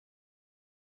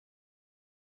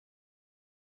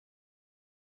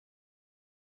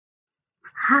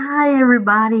Hi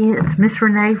everybody, it's Miss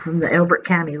Renee from the Elbert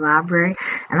County Library,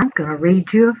 and I'm going to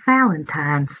read you a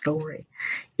Valentine story.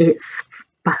 It's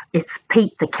it's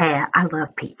Pete the Cat. I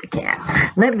love Pete the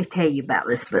Cat. Let me tell you about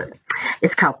this book.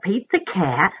 It's called Pete the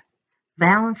Cat.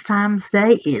 Valentine's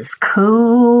Day is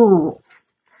cool.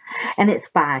 And it's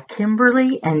by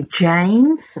Kimberly and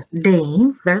James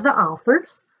Dean. They're the authors.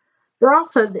 They're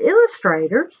also the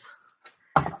illustrators.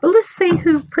 But let's see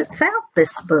who puts out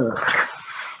this book.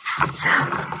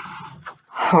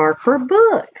 Harper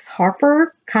Books.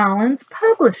 Harper Collins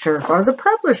Publishers are the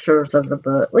publishers of the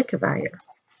book. Look at there.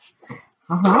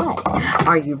 All right.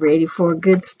 Are you ready for a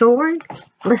good story?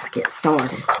 Let's get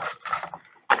started.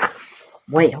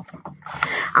 Well,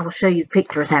 I will show you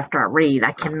pictures after I read.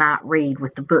 I cannot read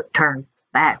with the book turned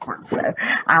backwards, so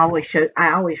I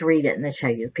always read it and then show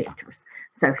you the pictures.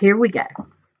 So here we go.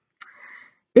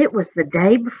 It was the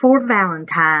day before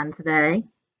Valentine's Day,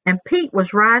 and Pete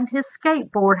was riding his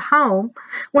skateboard home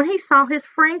when he saw his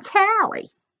friend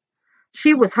Callie.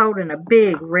 She was holding a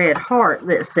big red heart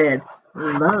that said,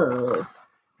 "Love."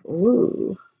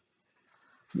 Ooh,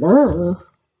 love.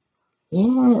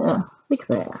 Yeah, look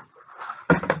at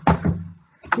that.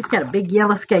 He's got a big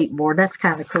yellow skateboard. That's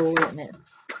kind of cool, isn't it?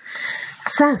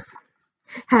 So,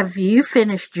 have you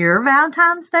finished your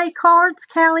Valentine's Day cards?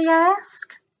 Callie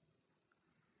asked.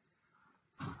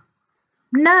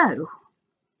 No,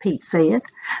 Pete said.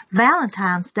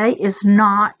 Valentine's Day is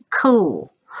not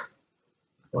cool.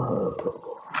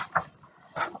 Whoa.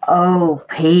 Oh,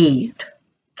 Pete,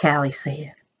 Callie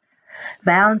said.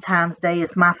 Valentine's Day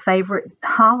is my favorite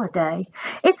holiday.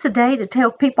 It's a day to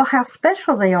tell people how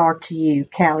special they are to you,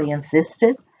 Callie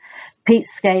insisted. Pete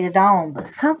skated on, but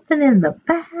something in the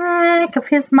back of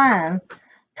his mind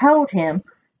told him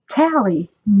Callie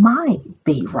might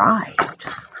be right.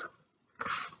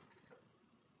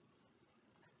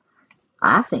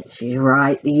 I think she's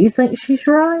right. Do you think she's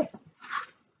right?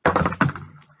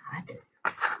 I do.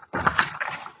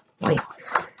 Wait.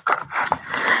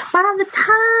 By the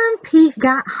time Pete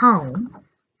got home,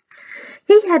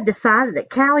 he had decided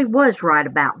that Callie was right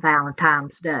about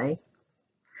Valentine's Day.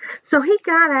 So he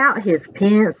got out his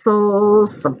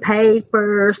pencils, some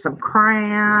paper, some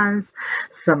crayons,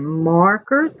 some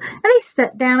markers, and he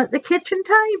sat down at the kitchen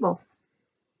table.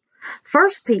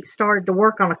 First, Pete started to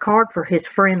work on a card for his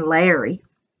friend Larry.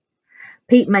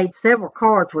 Pete made several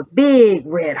cards with big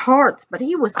red hearts, but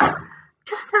he was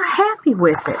just not happy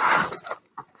with it. I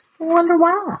wonder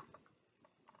why.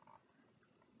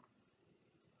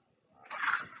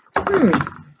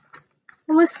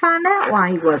 Well, let's find out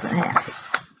why he wasn't happy.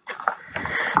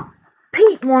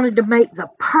 Pete wanted to make the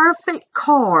perfect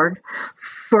card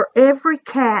for every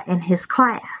cat in his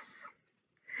class.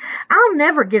 I'll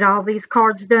never get all these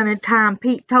cards done in time,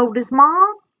 Pete told his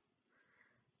mom.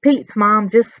 Pete's mom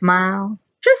just smiled.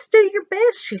 Just do your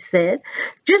best, she said.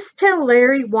 Just tell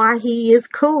Larry why he is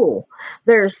cool.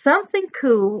 There's something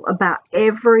cool about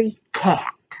every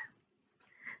cat.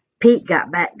 Pete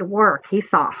got back to work. He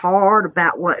thought hard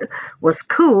about what was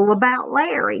cool about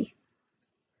Larry.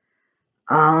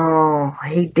 Oh,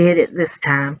 he did it this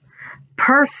time.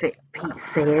 Perfect, Pete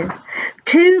said.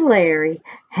 To Larry,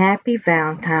 happy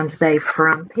Valentine's Day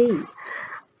from Pete.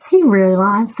 He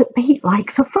realized that Pete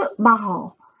likes a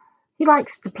football. He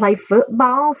likes to play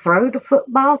football, throw the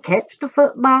football, catch the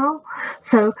football.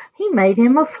 So he made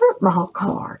him a football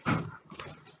card.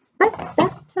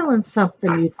 That's telling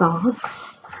something you thought.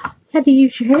 You had to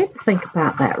use your head to think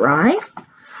about that, right?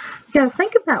 You got to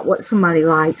think about what somebody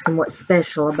likes and what's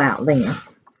special about them.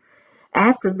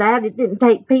 After that, it didn't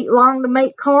take Pete long to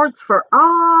make cards for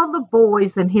all the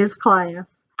boys in his class.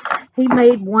 He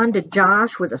made one to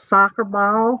Josh with a soccer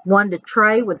ball, one to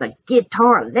Trey with a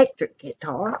electric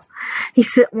guitar. He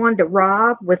sent one to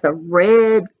Rob with a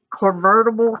red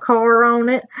convertible car on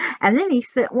it. And then he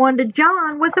sent one to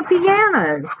John with a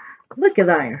piano. Look at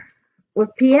there.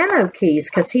 With piano keys,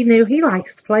 because he knew he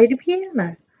likes to play the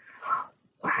piano.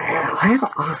 Wow,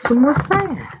 how awesome was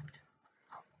that?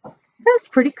 That's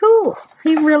pretty cool.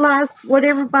 He realized what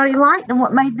everybody liked and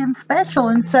what made them special,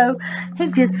 and so he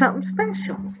did something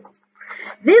special.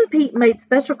 Then Pete made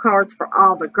special cards for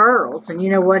all the girls, and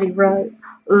you know what he wrote?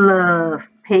 Love,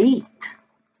 Pete.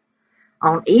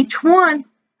 On each one,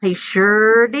 he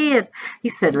sure did. He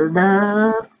said,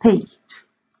 love, Pete.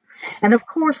 And of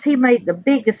course, he made the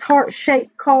biggest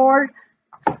heart-shaped card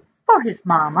for his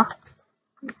mama.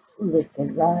 Look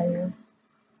at that.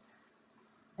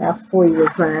 How sweet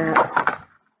is that?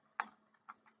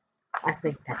 I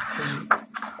think that's sweet.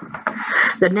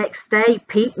 The next day,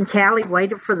 Pete and Callie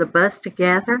waited for the bus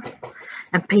together,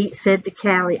 and Pete said to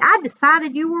Callie, I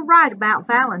decided you were right about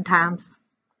Valentine's.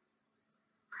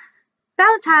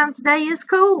 Valentine's Day is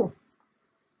cool.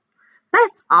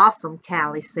 That's awesome,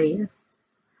 Callie said.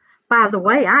 By the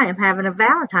way, I am having a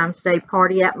Valentine's Day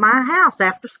party at my house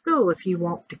after school if you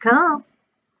want to come.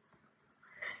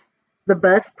 The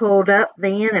bus pulled up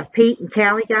then and Pete and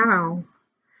Callie got on.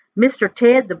 Mr.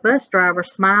 Ted, the bus driver,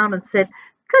 smiled and said,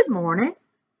 "Good morning."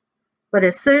 But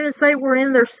as soon as they were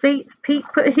in their seats, Pete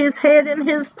put his head in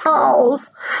his paws.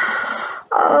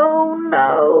 "Oh,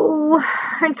 no."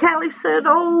 And Callie said,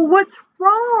 "Oh, what's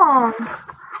wrong?"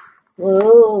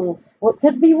 "Oh, what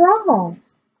could be wrong?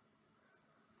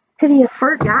 Could he have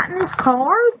forgotten his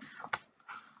cards?"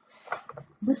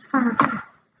 Let's find out.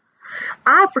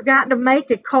 "I forgot to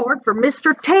make a card for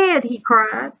Mr. Ted," he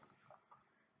cried.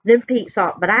 Then Pete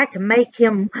thought, "But I can make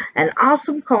him an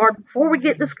awesome card before we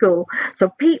get to school." So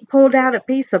Pete pulled out a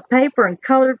piece of paper and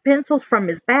colored pencils from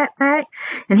his backpack,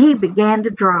 and he began to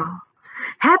draw.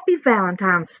 "Happy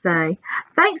Valentine's Day.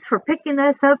 Thanks for picking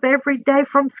us up every day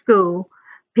from school,"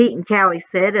 Pete and Callie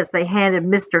said as they handed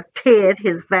Mr. Ted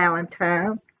his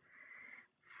Valentine.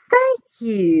 "Thank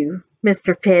you,"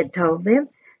 Mr. Ted told them.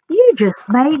 "You just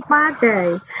made my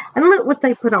day." And look what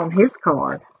they put on his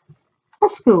card. A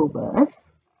school bus.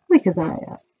 Look at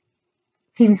that.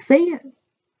 Can you see it?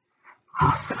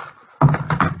 Awesome.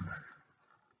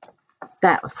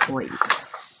 That was sweet.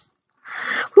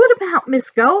 "What about Miss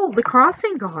Gold, the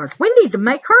crossing guard? We need to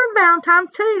make her a Valentine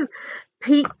too."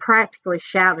 Pete practically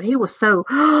shouted. He was so,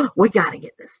 "We got to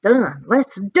get this done."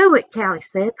 "Let's do it," Callie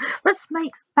said. "Let's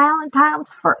make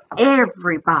Valentines for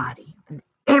everybody and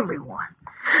everyone."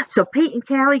 So Pete and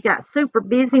Callie got super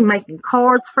busy making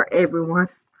cards for everyone.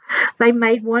 They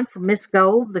made one for Miss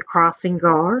Gold, the crossing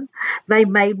guard. They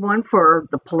made one for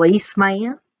the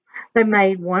policeman. They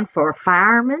made one for a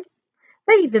fireman.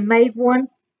 They even made one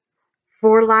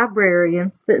for a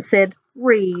librarian that said,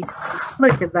 "Read."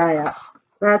 Look at that.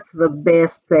 That's the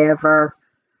best ever.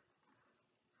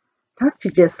 Don't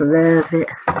you just love it?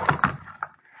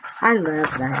 I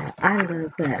love that. I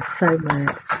love that so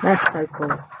much. That's so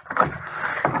cool.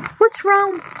 "What's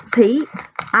wrong, Pete?"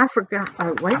 "I forgot.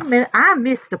 Oh, wait a minute. I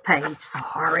missed a page.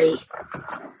 Sorry."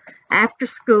 After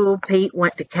school, Pete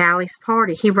went to Callie's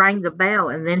party. He rang the bell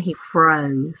and then he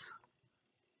froze.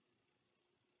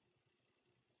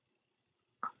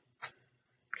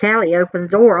 Callie opened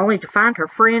the door only to find her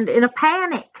friend in a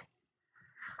panic.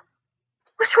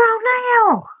 "What's wrong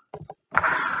now?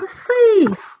 Let's see.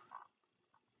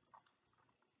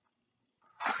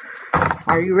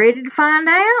 Are you ready to find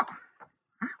out?"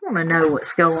 "I want to know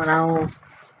what's going on."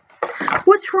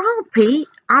 "What's wrong, Pete?"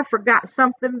 "I forgot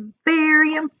something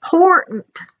very important,"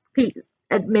 Pete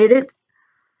admitted.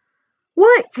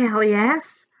 "What?" Callie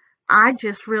asked. "I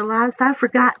just realized I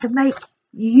forgot to make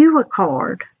you a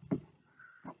card,"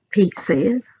 Pete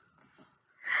said.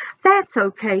 "That's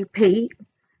okay, Pete.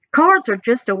 Cards are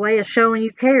just a way of showing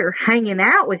you care. Hanging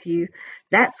out with you,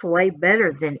 that's way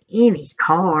better than any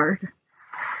card.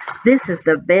 This is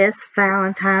the best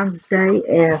Valentine's Day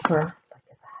ever."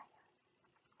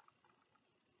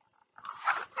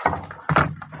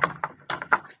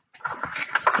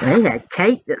 They had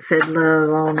cake that said love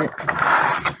on it.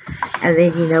 And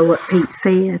then you know what Pete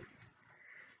said?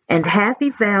 "And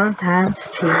happy Valentine's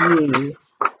to you.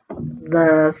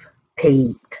 Love,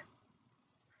 Pete."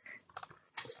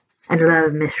 And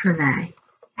love, Miss Renee.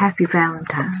 Happy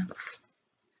Valentine's.